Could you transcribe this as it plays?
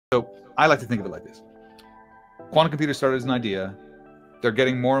So I like to think of it like this. Quantum computers started as an idea. They're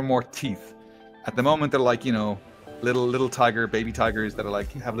getting more and more teeth. At the moment, they're like, you know, little baby tigers that are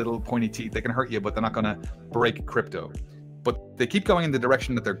like, have little pointy teeth. They can hurt you, but they're not going to break crypto. But they keep going in the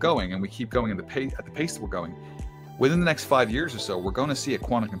direction that they're going, and we keep going at the pace that we're going. Within the next 5 years or so, we're going to see a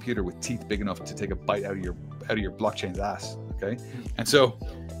quantum computer with teeth big enough to take a bite out of your blockchain's ass. Okay, and so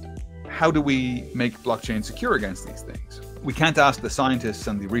how do we make blockchain secure against these things? We can't ask the scientists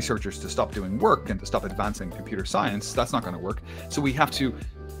and the researchers to stop doing work and to stop advancing computer science. That's not going to work. So we have to,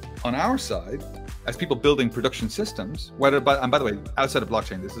 on our side, as people building production systems, and by the way, outside of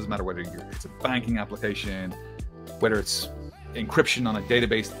blockchain, this doesn't matter whether it's a banking application, whether it's encryption on a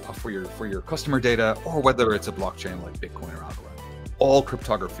database for your customer data, or whether it's a blockchain like Bitcoin or Algorand. All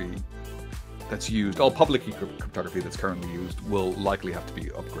cryptography that's used, all public cryptography that's currently used, will likely have to be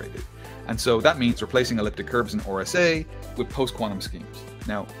upgraded. And so that means replacing elliptic curves in RSA with post-quantum schemes.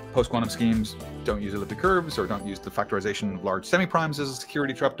 Now, post-quantum schemes don't use elliptic curves or don't use the factorization of large semi-primes as a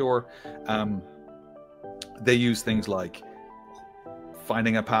security trapdoor. They use things like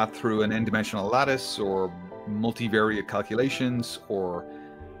finding a path through an n-dimensional lattice, or multivariate calculations, or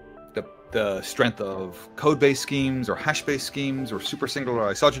the strength of code-based schemes, or hash-based schemes, or super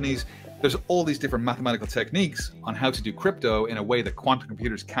singular isogenies. There's all these different mathematical techniques on how to do crypto in a way that quantum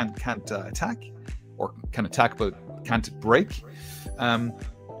computers can't attack, or can attack but can't break. And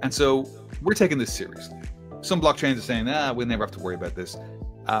so we're taking this seriously. Some blockchains are saying, we'll never have to worry about this.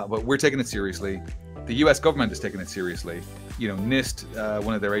 But we're taking it seriously. The US government is taking it seriously. You know, NIST,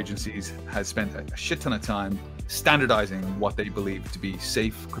 one of their agencies, has spent a shit ton of time standardizing what they believe to be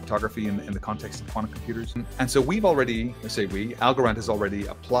safe cryptography in the context of quantum computers. And so we've already, Algorand has already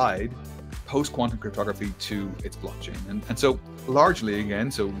applied post-quantum cryptography to its blockchain. And so largely, again,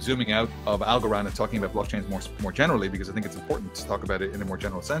 so zooming out of Algorand and talking about blockchains more generally, because I think it's important to talk about it in a more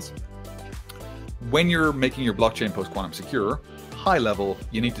general sense. When you're making your blockchain post-quantum secure, high level,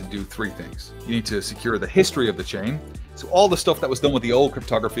 you need to do three things. You need to secure the history of the chain. So all the stuff that was done with the old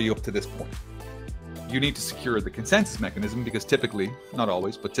cryptography up to this point. You need to secure the consensus mechanism, because typically, not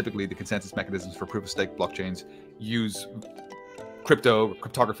always, but typically the consensus mechanisms for proof-of-stake blockchains use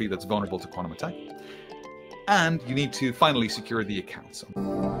cryptography that's vulnerable to quantum attack. And you need to finally secure the accounts.